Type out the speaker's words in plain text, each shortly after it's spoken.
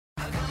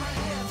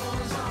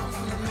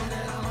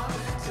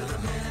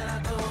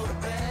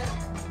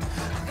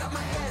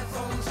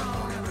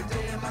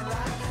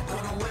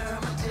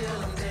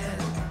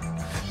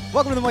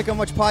Welcome to the Mike on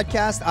Much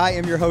podcast. I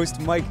am your host,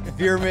 Mike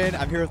Veerman.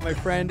 I'm here with my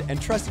friend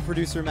and trusted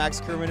producer,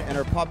 Max Kerman, and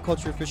our pop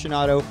culture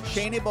aficionado,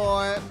 Shaney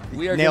boy.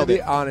 We are going to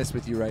be honest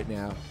with you right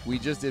now. We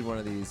just did one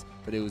of these,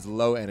 but it was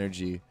low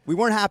energy. We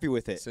weren't happy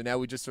with it. So now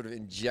we just sort of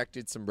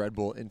injected some Red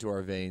Bull into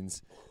our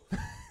veins.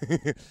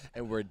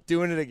 And we're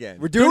doing it again.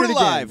 We're doing it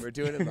live. again. We're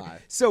doing it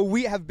live. So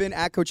we have been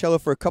at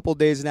Coachella for a couple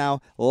days now.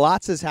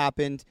 Lots has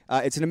happened.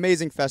 It's an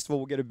amazing festival.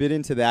 We'll get a bit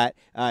into that.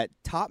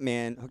 Top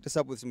Man hooked us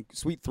up with some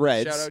sweet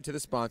threads. Shout out to the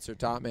sponsor,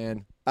 Top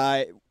Man.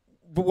 But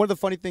one of the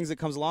funny things that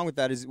comes along with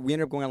that is we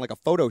ended up going on like a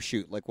photo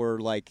shoot, like we're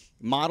like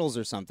models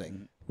or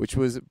something. Which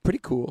was pretty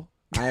cool,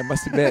 I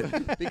must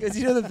admit. Because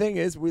you know the thing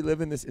is, we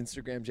live in this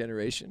Instagram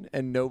generation,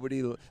 and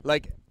nobody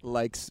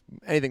likes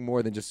anything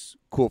more than just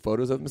cool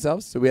photos of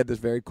themselves. So we had this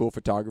very cool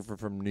photographer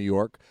from New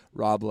York,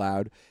 Rob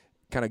Loud,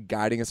 kind of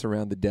guiding us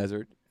around the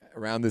desert,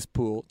 around this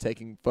pool,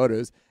 taking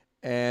photos.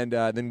 And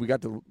then we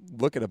got to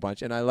look at a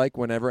bunch. And I like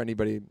whenever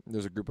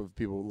there's a group of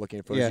people looking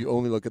at photos, you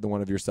only look at the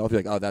one of yourself. You're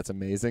like, oh, that's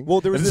amazing.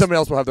 Well, there was someone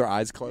else will have their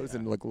eyes closed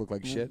and look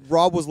like shit.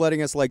 Rob was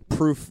letting us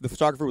the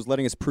photographer was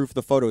letting us proof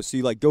the photos. So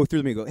you like go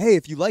through them and go, hey,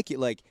 if you like it,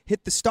 like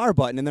hit the star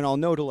button and then I'll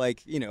know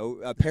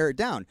to pare it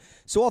down.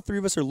 So all three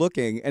of us are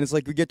looking and it's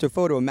like we get to a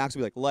photo and Max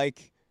will be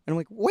like. And I'm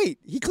like, wait,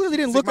 he clearly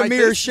didn't look at me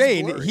or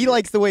Shane. He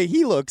likes the way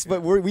he looks,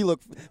 but we look.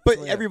 But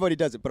everybody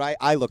does it. But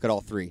I look at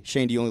all three.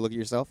 Shane, do you only look at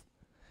yourself?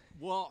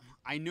 Well,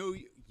 I know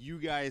you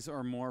guys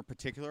are more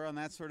particular on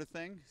that sort of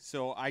thing,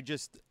 so I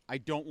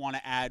don't want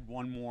to add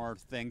one more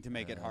thing to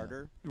make it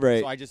harder.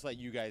 Right. So I just let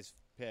you guys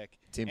pick.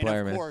 Team and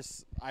player, of man.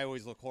 course, I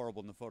always look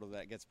horrible in the photo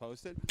that gets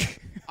posted.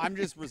 I'm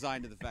just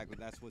resigned to the fact that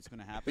that's what's going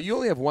to happen. But you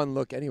only have one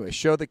look anyway.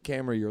 Show the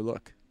camera your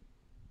look.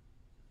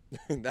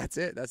 That's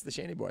it. That's the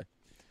Shaney boy.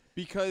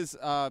 Because,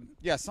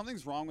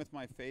 something's wrong with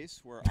my face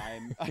where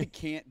I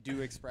can't do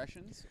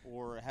expressions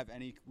or have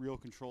any real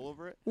control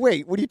over it.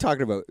 Wait, what are you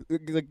talking about?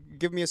 Like,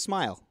 give me a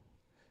smile.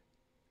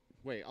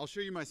 Wait, I'll show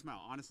you my smile.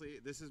 Honestly,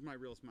 this is my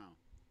real smile.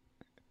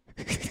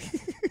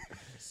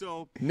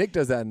 So Nick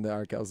does that in the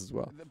Arkells as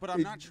well. But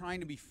I'm not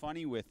trying to be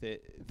funny with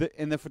it.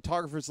 And the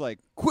photographer's like,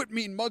 "Quit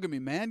mean mugging me,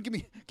 man.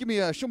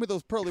 Show me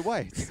those pearly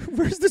whites."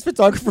 Where's this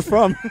photographer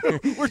from?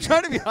 We're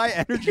trying to be high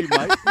energy,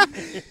 Mike.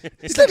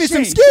 Send me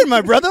some skin, my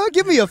brother.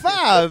 Give me a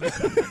 5.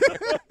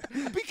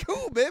 Be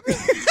cool, baby.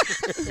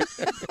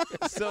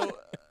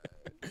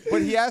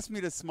 But he asked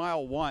me to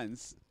smile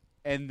once,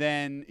 and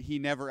then he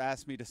never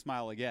asked me to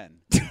smile again.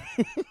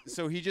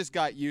 So he just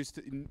got used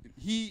to.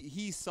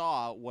 He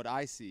saw what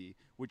I see,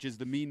 which is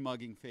the mean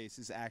mugging face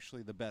is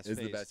actually the best. Is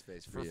the best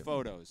face for you.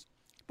 Photos.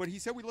 But he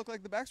said we look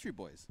like the Backstreet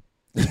Boys.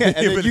 Yeah,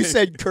 and then you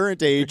said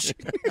current age.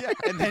 Yeah,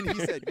 and then he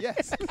said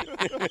yes.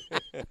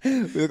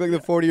 We look like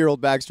the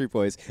 40-year-old Backstreet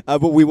Boys, but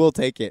we will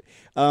take it.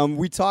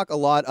 We talk a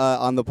lot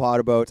on the pod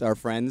about our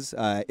friends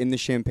in the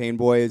Champagne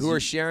Boys. Who are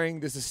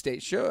sharing this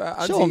estate. Show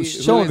them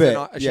a bit.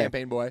 A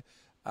Champagne boy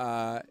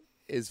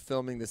is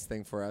filming this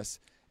thing for us.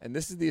 And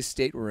this is the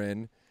estate we're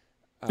in.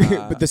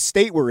 But the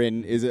state we're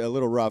in is a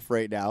little rough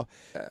right now.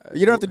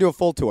 You don't have to do a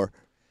full tour.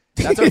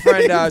 That's our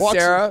friend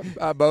Sarah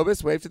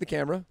Bobus. Wave to the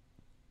camera.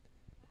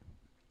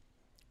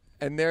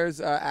 And there's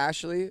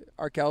Ashley,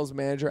 Arkell's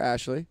manager,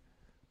 Ashley.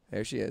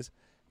 There she is,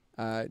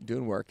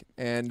 doing work.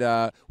 And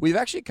we've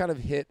actually kind of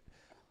hit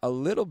a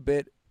little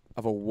bit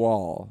of a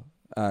wall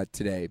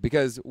today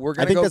because we're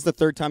going to I think that's the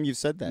third time you've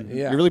said that.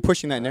 Yeah. You're really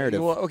pushing that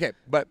narrative. Well, okay,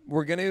 but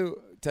we're going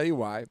to tell you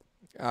why.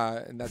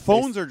 And that's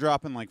Phones are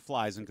dropping like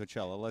flies in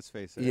Coachella, let's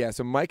face it. Yeah,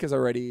 so Mike is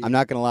already... I'm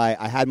not going to lie.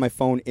 I had my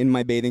phone in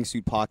my bathing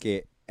suit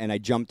pocket, and I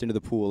jumped into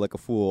the pool like a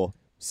fool.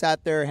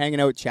 Sat there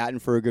hanging out, chatting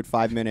for a good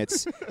 5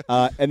 minutes,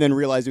 and then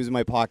realized it was in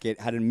my pocket,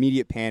 had an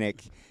immediate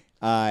panic,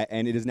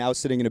 and it is now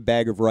sitting in a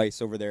bag of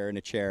rice over there in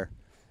a chair.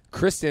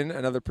 Kristen,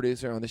 another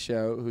producer on the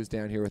show who's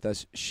down here with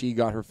us, she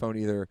got her phone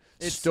either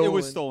stolen. It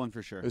was stolen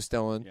for sure. It was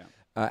stolen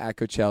at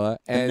Coachella.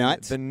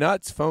 And the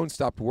Nuts phone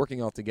stopped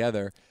working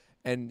altogether.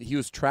 And he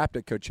was trapped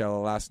at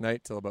Coachella last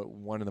night till about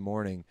 1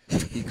 a.m.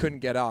 He couldn't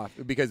get off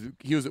because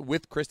he was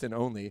with Kristen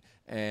only,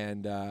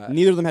 and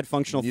neither of them had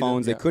functional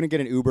phones. They couldn't get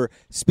an Uber.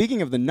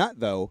 Speaking of the Nut,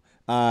 though,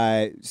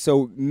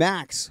 so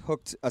Max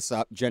hooked us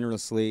up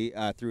generously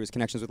through his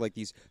connections with like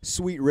these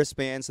sweet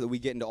wristbands so that we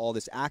get into all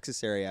this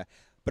access area.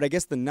 But I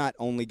guess the Nut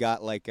only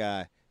got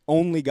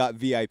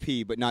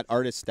VIP, but not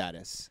artist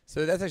status.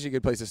 So that's actually a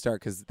good place to start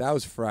because that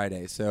was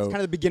Friday. So It's kind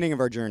of the beginning of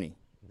our journey.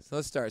 So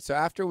let's start. So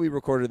after we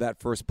recorded that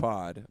first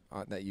pod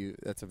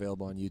that's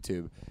available on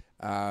YouTube,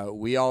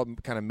 we all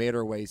kind of made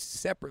our way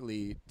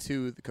separately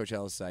to the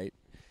Coachella site,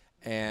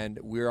 and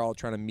we're all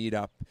trying to meet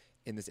up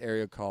in this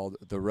area called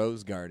the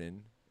Rose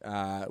Garden,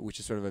 which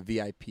is sort of a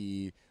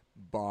VIP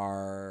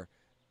bar.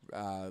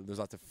 There's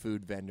lots of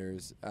food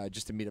vendors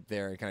just to meet up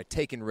there and kind of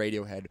take in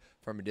Radiohead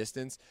from a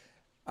distance.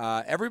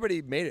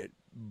 Everybody made it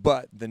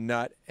but the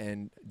Nut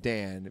and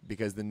Dan,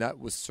 because the Nut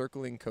was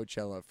circling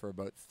Coachella for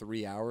about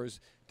 3 hours,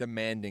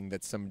 demanding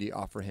that somebody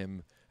offer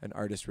him an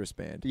artist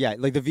wristband. Yeah,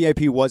 like the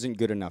VIP wasn't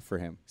good enough for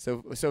him.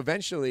 So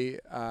eventually,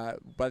 by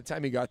the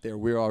time he got there,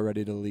 we were all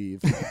ready to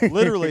leave.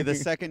 Literally, the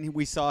second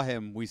we saw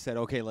him, we said,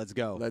 "Okay, let's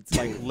go." Let's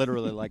like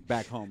literally like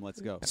back home.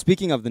 Let's go.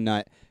 Speaking of the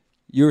nut,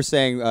 you were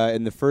saying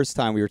in the first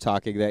time we were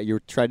talking that you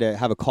tried to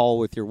have a call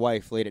with your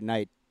wife late at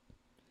night.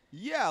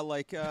 Yeah,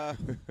 like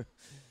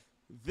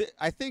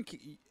I think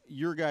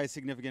your guys'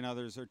 significant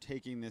others are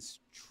taking this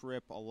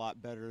trip a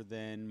lot better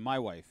than my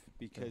wife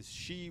because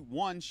she's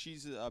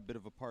a bit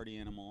of a party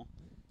animal,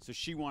 so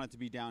she wanted to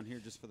be down here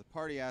just for the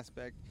party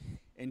aspect,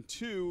 and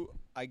two,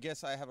 I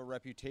guess I have a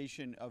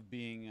reputation of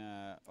being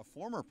a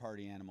former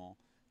party animal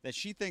that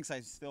she thinks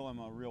I still am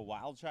a real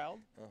wild child,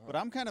 but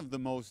I'm kind of the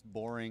most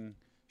boring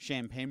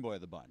champagne boy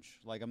of the bunch.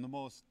 Like I'm the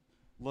most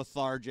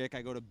lethargic.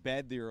 I go to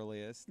bed the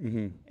earliest,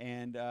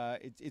 and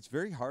it's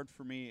very hard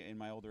for me in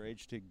my older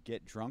age to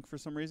get drunk for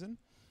some reason.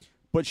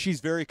 But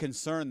she's very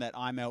concerned that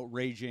I'm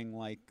outraging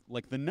like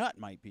the nut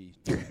might be,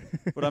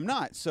 but I'm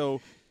not.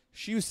 So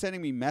she was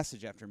sending me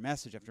message after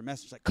message after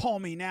message, like call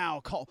me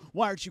now,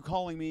 why aren't you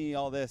calling me?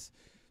 All this.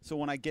 So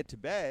when I get to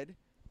bed,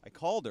 I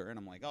called her and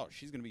I'm like, oh,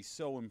 she's gonna be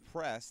so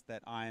impressed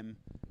that I'm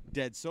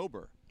dead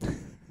sober.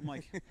 I'm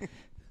like,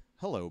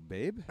 hello,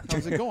 babe.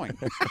 How's it going?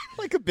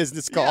 Like a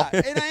business call.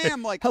 Yeah, and I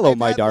am like, hello, I've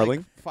my had,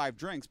 darling. Like 5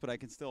 drinks, but I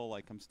can still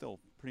I'm still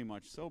pretty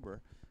much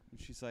sober. And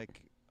she's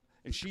like,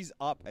 and she's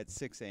up at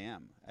 6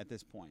 a.m. at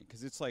this point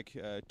because it's like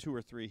 2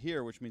 or 3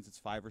 here, which means it's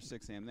 5 or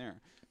 6 a.m.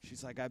 there.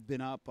 She's like, I've been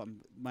up.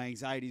 My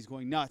anxiety's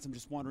going nuts. I'm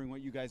just wondering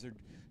what you guys are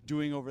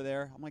doing over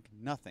there. I'm like,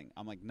 nothing.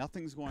 I'm like,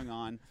 nothing's going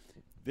on.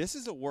 This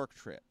is a work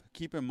trip.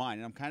 Keep in mind,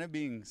 and I'm kind of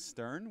being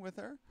stern with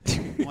her.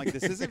 I'm like,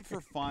 this isn't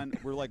for fun.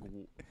 We're like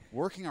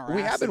working our asses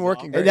We have been off.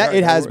 working It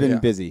very hard. has been Yeah.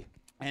 busy.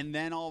 And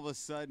then all of a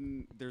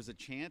sudden, there's a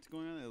chant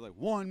going on. They're like,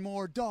 one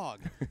more dog,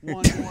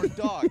 one more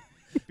dog.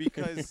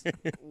 Because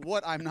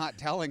what I'm not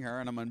telling her,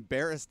 and I'm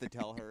embarrassed to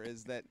tell her,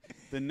 is that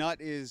the nut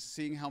is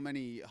seeing how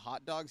many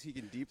hot dogs he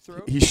can deep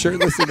throat. He's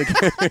shirtless in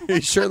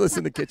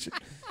the kitchen.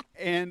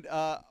 And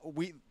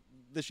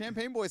the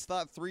Champagne Boys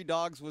thought 3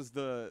 dogs was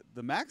the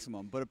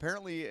maximum, but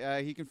apparently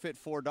he can fit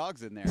 4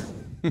 dogs in there.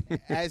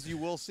 As you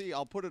will see,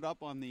 I'll put it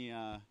up on the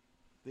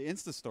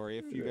Insta story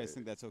if you guys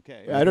think that's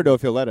okay. I don't know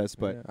if he'll let us,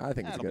 but I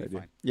think it's a That'll good be idea.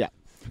 fine.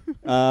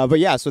 yeah. But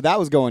yeah, so that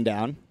was going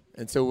down.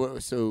 And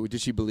so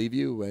did she believe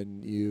you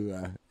when you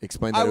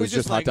explained that I it was was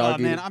just hot like, dog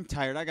oh man, eating? I'm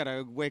tired. I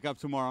gotta wake up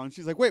tomorrow. And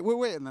she's like, wait,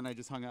 and then I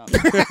just hung up.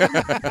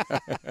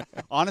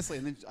 Honestly,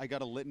 and then I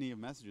got a litany of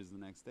messages the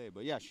next day.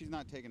 But yeah, she's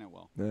not taking it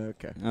well.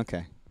 Okay.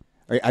 Okay.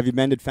 Have you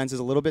mended fences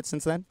a little bit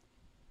since then?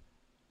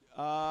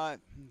 Not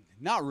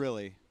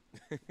really.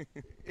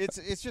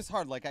 It's just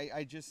hard. Like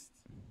I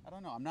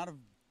don't know. I'm not a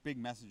big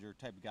messenger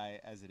type of guy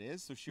as it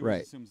is, so she always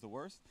Right. assumes the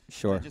worst.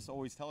 Sure. I just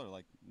always tell her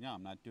like, yeah,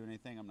 I'm not doing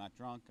anything. I'm not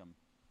drunk. I'm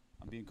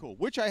being cool,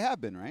 which I have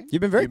been, right?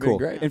 You've been very You've been cool.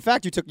 great. In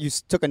fact, you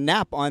took a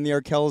nap on the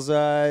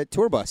Arkells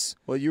tour bus.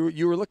 Well,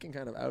 you were looking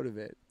kind of out of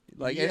it.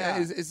 Like, Yeah.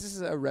 is this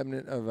a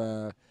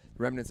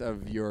remnants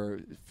of your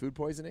food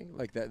poisoning?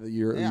 Like that,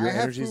 your Yeah, I had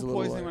energy's food a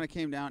little. poisoning when I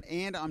came down,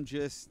 and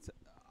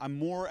I'm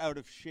more out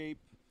of shape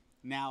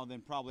now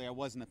than probably I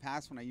was in the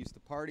past when I used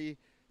to party.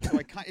 So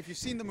if you've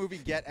seen the movie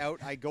Get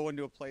Out, I go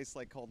into a place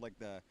called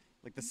the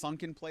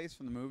sunken place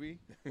from the movie,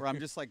 where I'm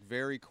just like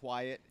very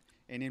quiet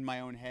and in my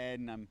own head,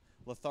 and I'm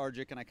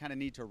lethargic, and I kind of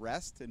need to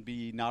rest and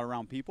be not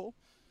around people.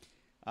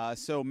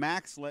 So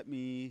Max let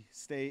me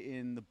stay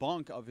in the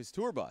bunk of his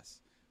tour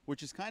bus,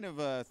 which is kind of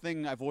a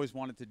thing I've always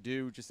wanted to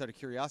do, just out of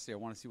curiosity. I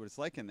want to see what it's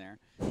like in there.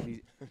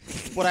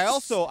 But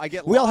I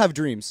get. We all have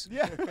dreams.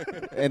 Yeah.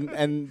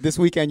 and this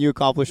weekend you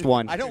accomplished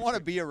one. I don't want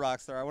to be a rock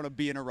star. I want to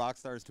be in a rock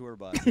star's tour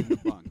bus in the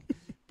bunk.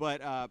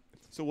 But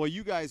so while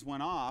you guys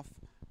went off,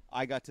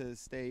 I got to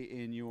stay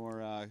in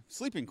your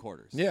sleeping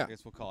quarters. Yeah. I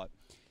guess we'll call it.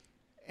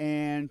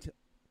 And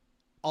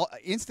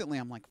instantly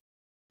I'm like,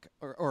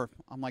 or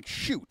I'm like,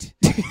 shoot.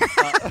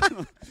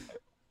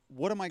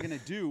 What am I going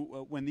to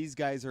do when these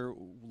guys are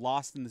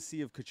lost in the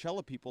sea of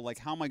Coachella people? Like,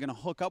 how am I going to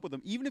hook up with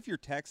them? Even if you're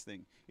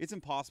texting, it's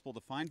impossible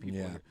to find people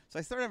Yeah. here. So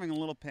I started having a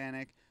little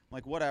panic. I'm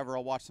like, whatever,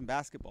 I'll watch some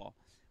basketball.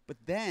 But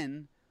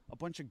then a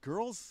bunch of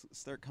girls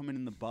start coming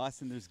in the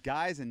bus, and there's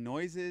guys and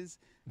noises.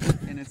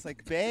 And it's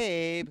like,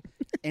 babe.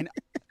 And,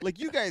 like,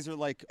 you guys are,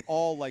 like,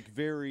 all, like,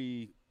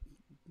 very...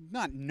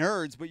 not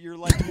nerds, but you're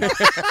like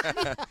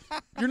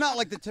you're not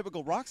like the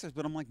typical rock stars.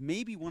 But I'm like,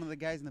 maybe one of the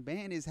guys in the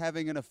band is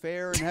having an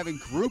affair and having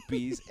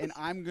groupies, and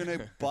I'm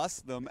gonna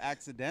bust them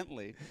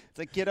accidentally. It's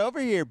like, get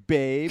over here,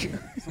 babe.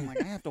 So I'm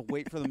like, I have to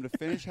wait for them to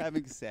finish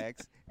having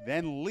sex,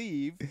 then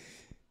leave,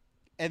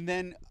 and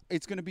then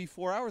it's gonna be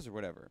 4 hours or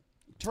whatever.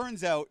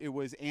 Turns out it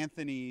was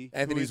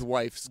Anthony's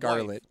wife,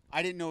 Scarlett.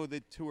 I didn't know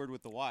they toured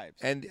with the wives.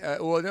 And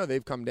well, no,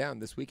 they've come down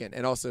this weekend,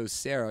 and also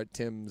Sarah,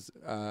 Tim's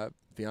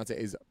fiance,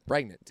 is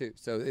pregnant too.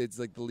 So it's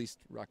like the least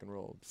rock and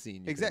roll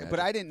scene. Exactly,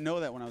 but I didn't know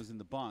that when I was in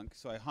the bunk,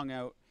 so I hung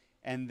out,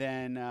 and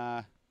then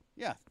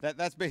Yeah,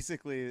 that's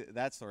basically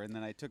that story. And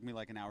then it took me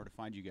like an hour to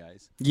find you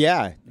guys.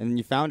 Yeah, and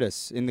you found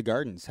us in the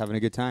gardens having a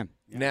good time.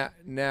 Yeah.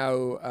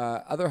 Now,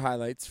 other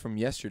highlights from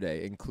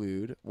yesterday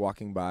include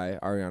walking by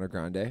Ariana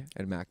Grande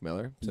and Mac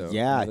Miller. So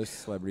Yeah. another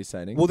celebrity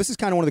sighting. Well, this is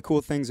kind of one of the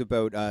cool things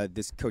about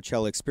this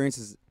Coachella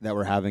experiences that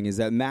we're having is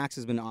that Max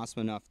has been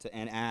awesome enough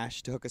and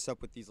Ash to hook us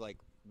up with these like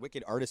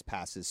wicked artist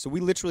passes. So we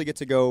literally get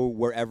to go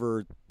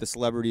wherever the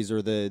celebrities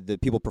or the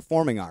people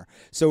performing are.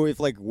 So if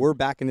like we're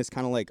back in this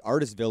kind of like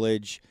artist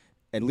village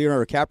and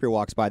Leonardo DiCaprio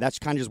walks by, that's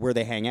kind of just where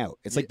they hang out.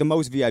 It's like the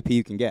most VIP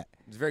you can get.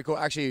 It's very cool.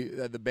 Actually,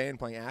 the band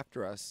playing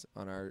after us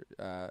on our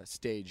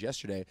stage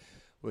yesterday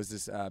was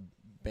this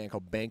band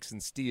called Banks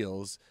and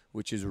Steels,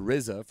 which is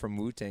RZA from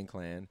Wu-Tang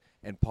Clan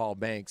and Paul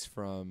Banks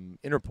from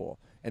Interpol.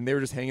 And they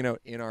were just hanging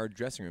out in our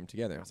dressing room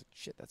together. I was like,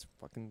 shit, that's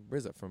fucking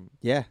RZA from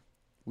Yeah.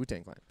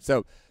 Wu-Tang Clan.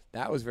 So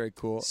that was very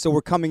cool. So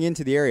we're coming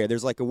into the area.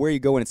 There's like a where you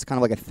go, and it's kind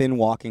of like a thin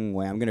walking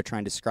way. I'm going to try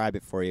and describe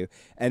it for you.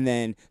 And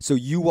then, so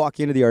you walk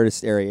into the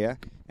artist area,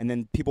 and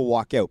then people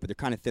walk out, but they're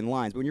kind of thin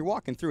lines. But when you're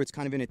walking through, it's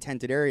kind of in a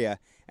tented area.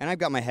 And I've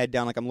got my head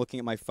down, like I'm looking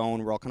at my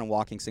phone. We're all kind of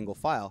walking single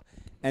file.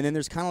 And then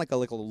there's kind of like a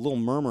little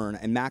murmur,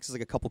 and Max is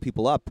like a couple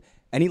people up,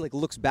 and he like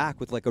looks back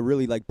with like a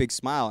really like big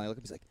smile. And I look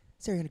up, he's like,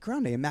 it's Ariana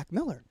Grande and Mac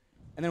Miller.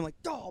 And then I'm like,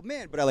 oh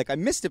man, but I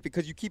missed it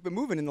because you keep it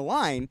moving in the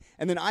line.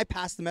 And then I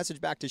pass the message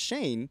back to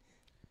Shane.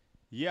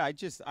 Yeah,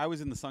 I was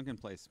in the sunken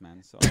place,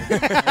 man. So I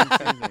didn't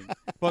see anything.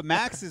 But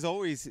Max is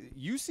always,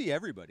 you see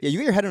everybody. Yeah, you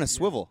got your head on a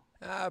swivel.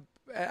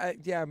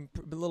 Yeah, I'm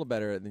a little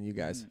better than you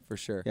guys, for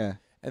sure. Yeah.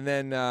 And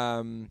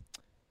then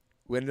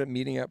we ended up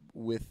meeting up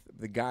with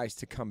the guys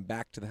to come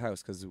back to the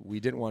house because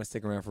we didn't want to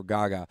stick around for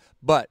Gaga.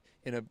 But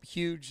in a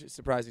huge,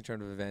 surprising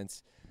turn of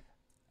events,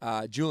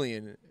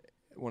 Julian,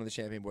 one of the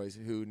Champagne Boys,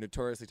 who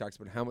notoriously talks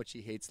about how much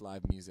he hates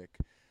live music,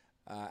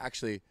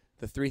 actually,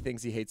 the three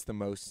things he hates the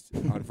most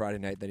on Friday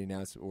night that he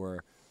announced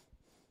were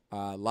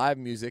live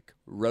music,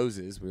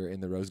 roses, we were in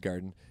the Rose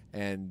Garden,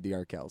 and the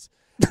Arkells.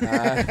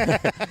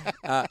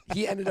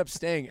 He ended up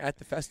staying at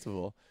the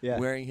festival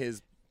wearing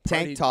his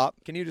tank top.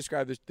 Can you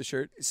describe the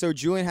shirt? So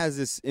Julian has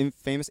this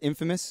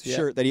infamous Yeah.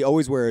 shirt that he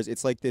always wears.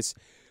 It's like this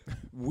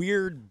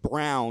weird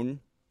brown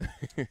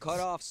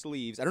cut off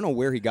sleeves. I don't know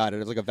where he got it.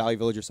 It's like a Valley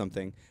Village or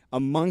something. A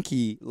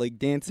monkey like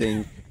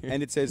dancing,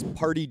 and it says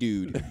 "Party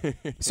Dude."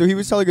 So he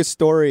was telling a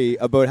story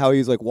about how he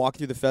was like walking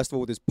through the festival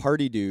with his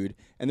party dude,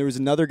 and there was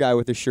another guy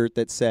with a shirt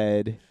that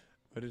said,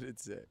 What did it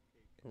say?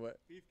 What?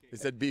 It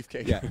said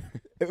beefcake. Yeah.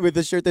 with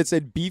a shirt that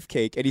said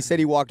beefcake, and he said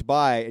he walked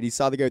by and he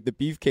saw the guy with the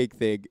beefcake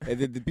thing, and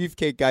then the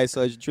beefcake guy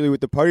saw Julie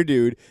with the party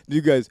dude. The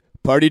dude goes,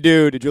 "Party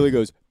dude," and Julie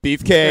goes,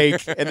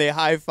 "Beefcake," and they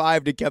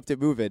high-fived and kept it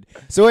moving.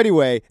 So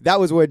anyway, that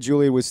was when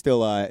Julian was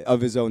still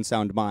of his own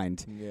sound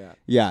mind. Yeah.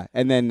 Yeah,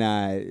 and then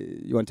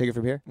you want to take it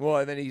from here? Well,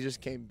 and then he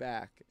just came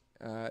back,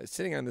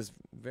 sitting on this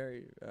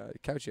very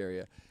couch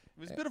area.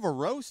 It was a bit of a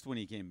roast when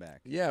he came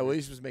back. Yeah, well, he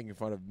was making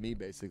fun of me,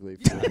 basically.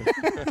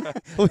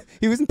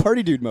 He was in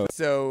party dude mode.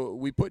 So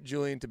we put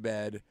Julian to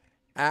bed.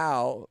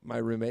 Al, my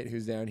roommate,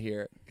 who's down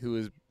here, who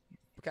was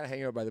kind of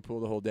hanging out by the pool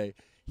the whole day,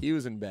 he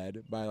was in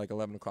bed by like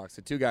 11 o'clock.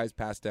 So two guys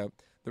passed out.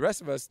 The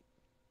rest of us,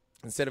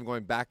 instead of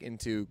going back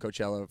into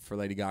Coachella for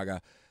Lady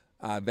Gaga,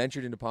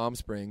 ventured into Palm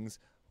Springs.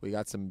 We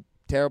got some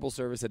terrible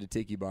service at a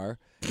tiki bar.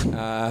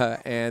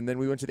 And then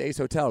we went to the Ace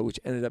Hotel, which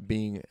ended up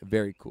being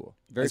very cool.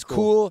 Very as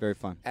cool. Very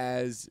fun.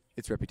 as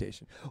its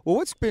reputation. Well,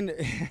 what's been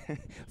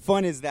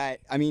fun is that,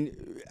 I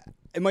mean,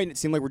 it might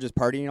seem like we're just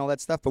partying and all that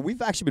stuff, but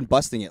we've actually been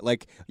busting it.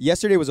 Like,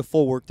 yesterday was a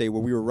full work day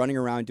where we were running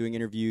around doing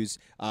interviews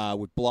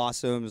with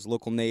Blossoms,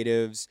 local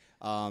natives,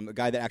 a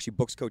guy that actually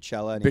books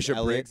Coachella. named Bishop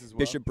Elliot, Briggs as well.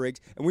 Bishop Briggs.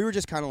 And we were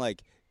just kind of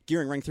like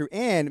gearing running through.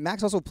 And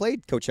Max also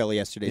played Coachella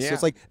yesterday. So Yeah.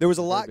 it's like there was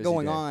a Very lot busy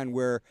going day. on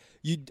where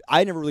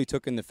I never really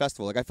took in the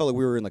festival. Like, I felt like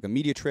we were in like a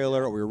media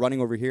trailer or we were running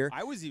over here.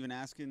 I was even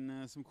asking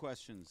some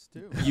questions,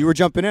 too. You were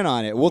jumping in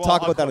on it. We'll Well,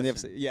 talk a about that on the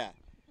question. episode. Yeah.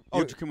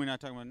 Oh, can we not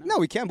talk about it now? No,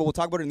 we can, but we'll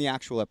talk about it in the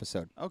actual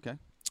episode. Okay.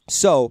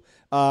 So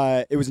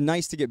it was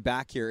nice to get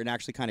back here and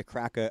actually kind of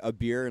crack a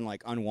beer and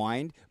like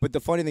unwind. But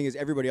the funny thing is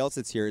everybody else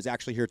that's here is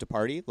actually here to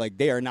party. Like,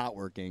 they are not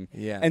working.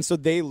 Yeah. And so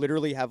they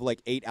literally have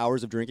like 8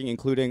 hours of drinking,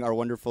 including our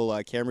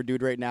wonderful camera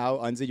dude right now.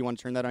 Unzi, you want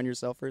to turn that on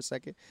yourself for a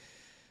second?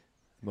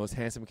 Most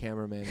handsome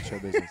cameraman in show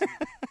business.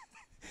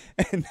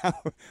 And now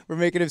we're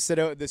making him sit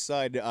out in the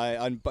sun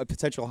on a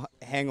potential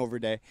hangover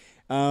day.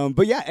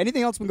 But yeah,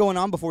 anything else been going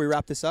on before we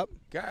wrap this up?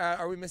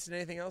 Are we missing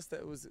anything else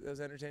that was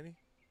entertaining?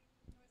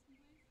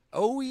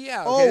 Oh,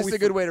 yeah. Okay, that's a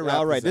good way to wrap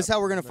All right, this this is up.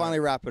 how we're going to finally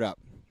wrap it up.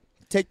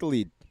 Take the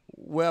lead.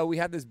 Well, we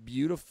had this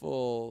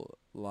beautiful,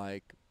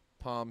 like,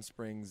 Palm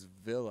Springs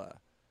villa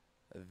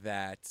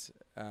that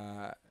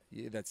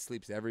that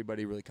sleeps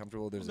everybody really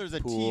comfortable. There's There's a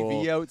a pool,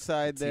 TV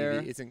outside TV.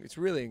 there. It's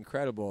really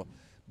incredible.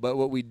 But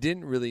what we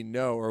didn't really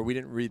know, or we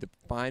didn't read the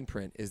fine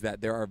print, is that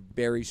there are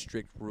very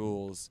strict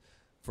rules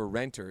for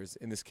renters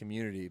in this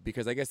community,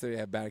 because I guess they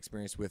have bad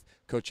experience with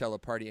Coachella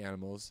party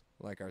animals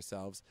like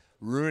ourselves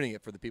ruining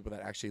it for the people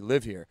that actually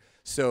live here.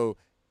 So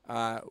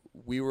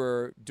we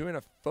were doing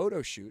a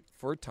photo shoot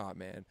for Top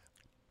Man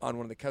on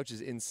one of the couches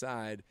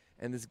inside,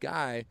 and this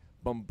guy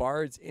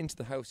bombards into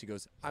the house. He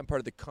goes, "I'm part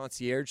of the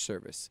concierge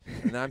service,"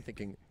 and I'm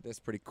thinking, "That's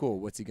pretty cool.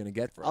 What's he gonna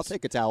get for us?" I'll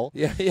take a towel.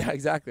 Yeah,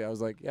 exactly. I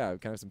was like, "Yeah,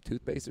 kind of some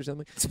toothpaste or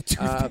something." Some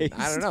toothpaste.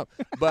 I don't know,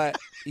 but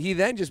he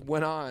then just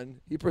went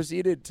on. He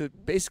proceeded to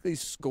basically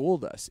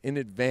scold us in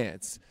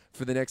advance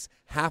for the next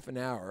half an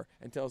hour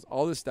and tell us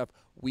all this stuff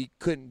we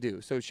couldn't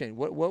do. So Shane,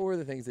 what were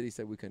the things that he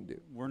said we couldn't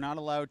do? We're not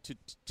allowed to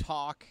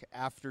talk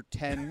after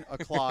 10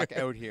 o'clock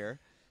out here.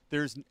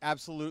 There's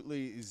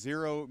absolutely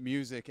zero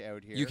music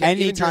out here. You can't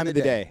Any even during time of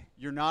the day.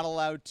 You're not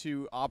allowed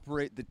to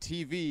operate the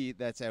TV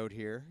that's out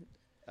here.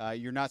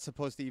 You're not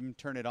supposed to even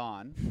turn it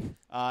on.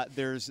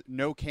 There's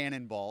no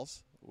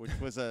cannonballs, which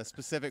was a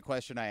specific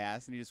question I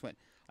asked, and he just went,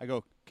 I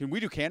go, can we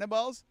do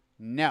cannonballs?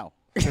 No.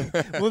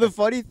 Well, the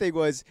funny thing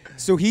was,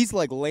 so he's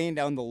like laying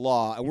down the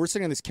law, and we're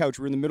sitting on this couch.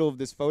 We're in the middle of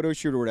this photo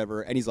shoot or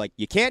whatever, and he's like,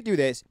 "You can't do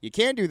this, you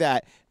can't do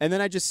that." And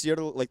then I just see out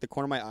of like the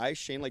corner of my eye,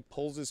 Shane like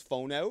pulls his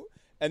phone out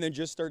and then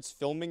just starts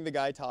filming the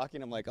guy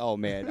talking. I'm like, "Oh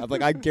man!" I'm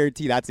like, "I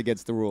guarantee that's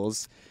against the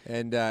rules."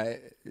 And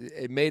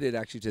it made it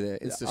actually to the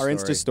Insta Our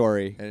Insta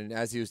story. And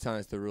as he was telling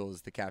us the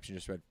rules, the caption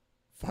just read,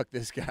 "Fuck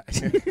this guy."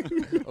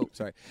 Oh,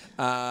 sorry.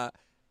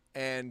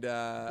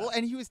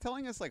 And he was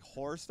telling us like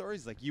horror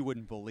stories, like you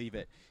wouldn't believe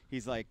it.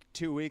 He's like,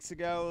 2 weeks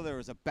ago there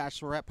was a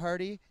bachelorette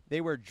party.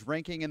 They were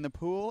drinking in the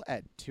pool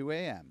at 2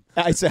 a.m.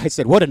 I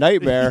said, "What a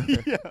nightmare!"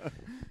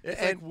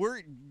 It's like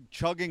we're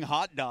chugging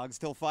hot dogs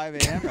till 5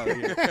 a.m. out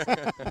here.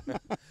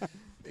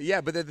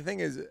 yeah, but the thing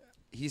is,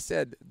 he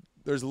said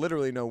there's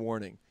literally no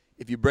warning.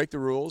 If you break the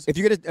rules, If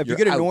you get a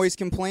You're out. noise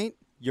complaint,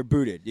 you're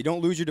booted. You don't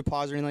lose your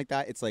deposit or anything like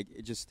that. It's like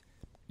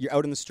you're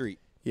out in the street.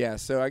 yeah.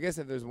 So I guess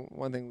if there's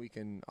one thing we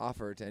can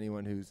offer to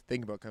anyone who's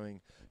thinking about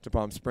coming to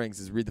Palm Springs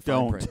is read the fine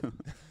Don't. print.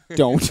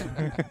 Don't.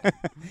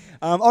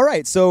 All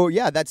right. So,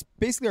 yeah, that's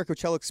basically our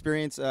Coachella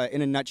experience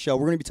in a nutshell.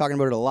 We're going to be talking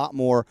about it a lot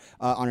more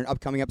on an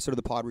upcoming episode of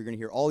the pod. We're going to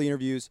hear all the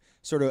interviews,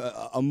 sort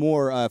of a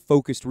more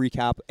focused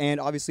recap, and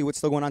obviously what's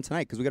still going on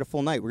tonight because we got a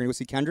full night. We're going to go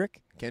see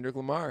Kendrick. Kendrick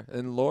Lamar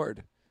and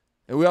Lord.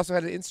 And we also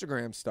had an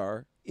Instagram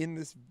star in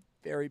this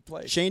very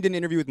place. Shane did an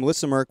interview with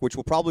Melissa Merck, which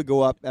will probably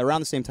go up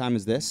around the same time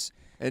as this.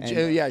 And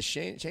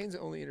Shane's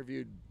only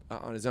interviewed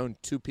on his own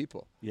 2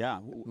 people. Yeah.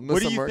 What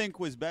Melissa do you Merck- think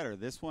was better,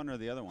 this one or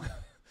the other one?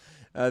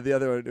 The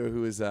other one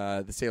who was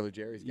the Sailor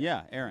Jerry's guy.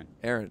 Yeah, Aaron.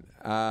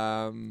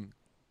 Aaron.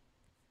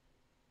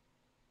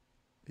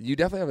 You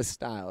definitely have a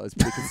style. It's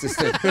pretty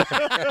consistent.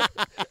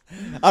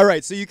 All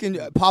right, so you can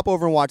pop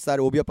over and watch that.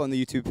 It will be up on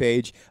the YouTube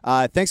page.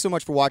 Thanks so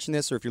much for watching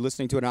this, or if you're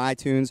listening to it on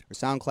iTunes or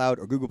SoundCloud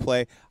or Google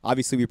Play.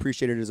 Obviously, we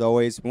appreciate it as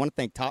always. We want to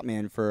thank Top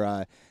Man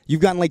for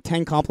you've gotten like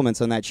 10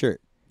 compliments on that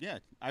shirt. Yeah,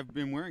 I've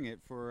been wearing it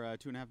for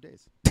 2.5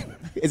 days.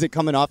 Is it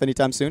coming off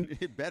anytime soon?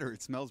 It better.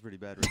 It smells pretty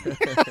bad.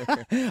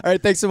 All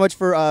right, thanks so much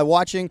for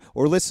watching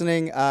or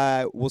listening.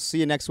 We'll see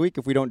you next week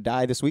if we don't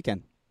die this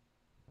weekend.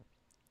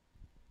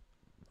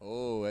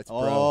 Oh, that's pro.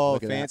 Oh,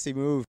 Look at that. fancy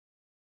move.